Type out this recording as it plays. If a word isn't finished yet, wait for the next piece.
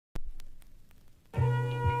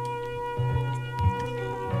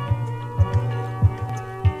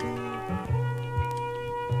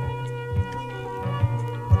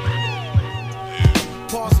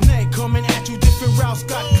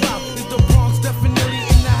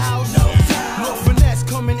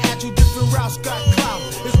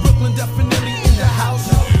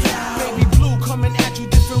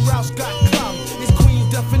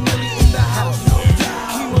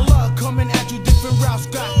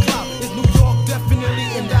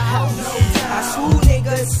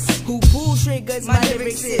niggas who pull triggers. My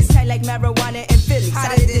lyrics is tight like marijuana and Philly,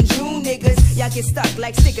 hotter than June niggas. Y'all get stuck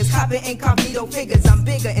like stickers, copping incognito figures. I'm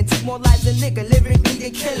bigger and took more lives than nigga, lyrically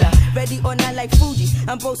the killer. Ready or not like Fuji,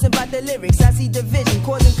 I'm boasting about the lyrics. I see division,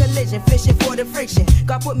 causing collision, fishing for the friction.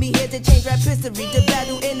 God put me here to change rap history, to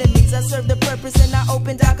battle enemies. I serve the purpose and I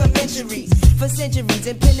open documentaries for centuries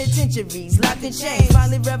in penitentiaries, locked in chains.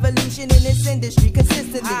 Finally revolution in this industry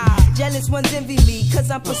consistently. Jealous ones envy me,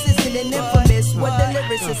 cause I'm persistent and infamous. What the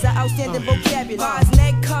lyricist, an outstanding vocabulary.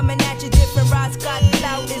 Posneg coming at you, different rods got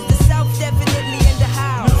clout. Is the South definitely in the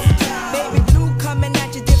house? Baby blue coming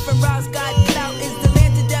at you, different rods got clout. Is the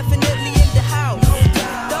Lantern definitely in the house?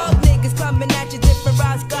 Dog niggas coming at you, different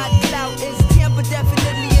rods got clout. Is Tampa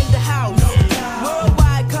definitely in the house?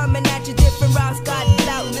 Worldwide coming at you, different rods got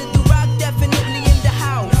clout. Little Rock definitely in the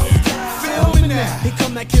house. Feel me now. Here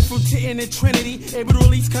come that kid from Titan and Trinity, able to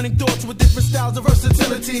release cunning thoughts with different styles of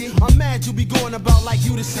versatility. I'm mad you be going about like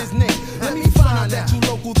you this is Nick. Let me find out that you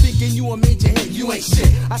local thinking you a major hit. You ain't shit.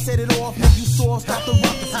 I said it off, make you saw, stop the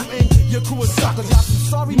rockets. You and your crew of suckers, y'all some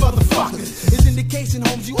sorry motherfuckers. It's indication,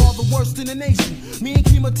 homes, you all the worst in the nation. Me and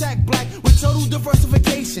Keem attack black with total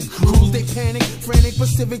diversification. Crews they panic, frantic,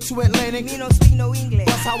 Pacific to Atlantic. Me don't speak no English.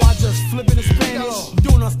 That's how I just flip it in Spanish.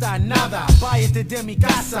 Yo no está nada, váyate de mi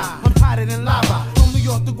casa. I'm hotter than lava, from New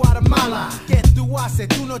York to Guatemala. ¿Qué tú haces?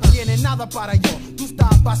 Tú no tienes nada para yo. Tú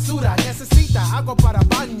estás basura, necesita algo para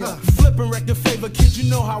baño. Flip and wreck the favor, kid, you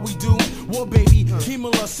know how we do. War baby,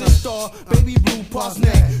 Kimala, sister, baby blue,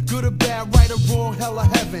 Posneg. Good or bad, right or wrong, hell or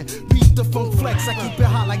heaven. Beat the funk flex, I keep it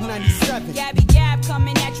hot like 97. Gabby Gab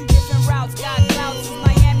coming at you, different routes. Got clouds,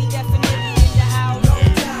 Miami definitely in the house.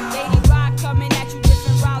 Lady Rock coming at you,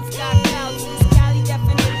 different routes. Got clouds, Cali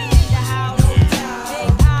definitely in the house.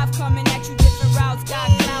 Big Hive coming at you, different routes. Got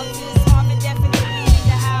clouds, Harvard definitely in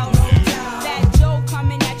the house. Fat Joe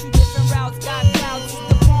coming at you, different routes. Got clouds,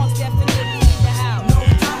 the Bronx definitely in the house.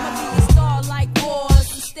 I'ma be a star like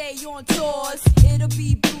wars, and stay on tours. It'll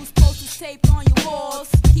be blues posters taped on your walls.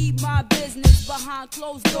 Keep my business behind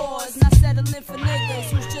closed doors. Not settling for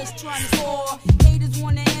niggas who's just trying to score. Haters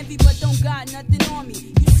wanna envy but don't got nothing on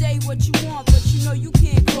me. You say what you want but you know you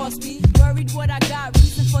can't cross me. Worried what I got,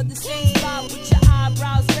 reason for the same spot. With your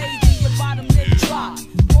eyebrows raised and your bottom lip drop.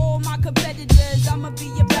 All my competitors, I'ma be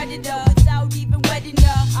your predator. Without even wetting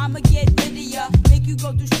ya, I'ma get rid of ya. Make you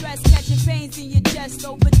go through stress, catching pains in your chest.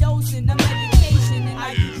 Overdosing, I'm medication and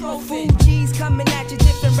ibuprofen. Fuji's coming at you,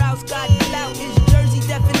 different routes got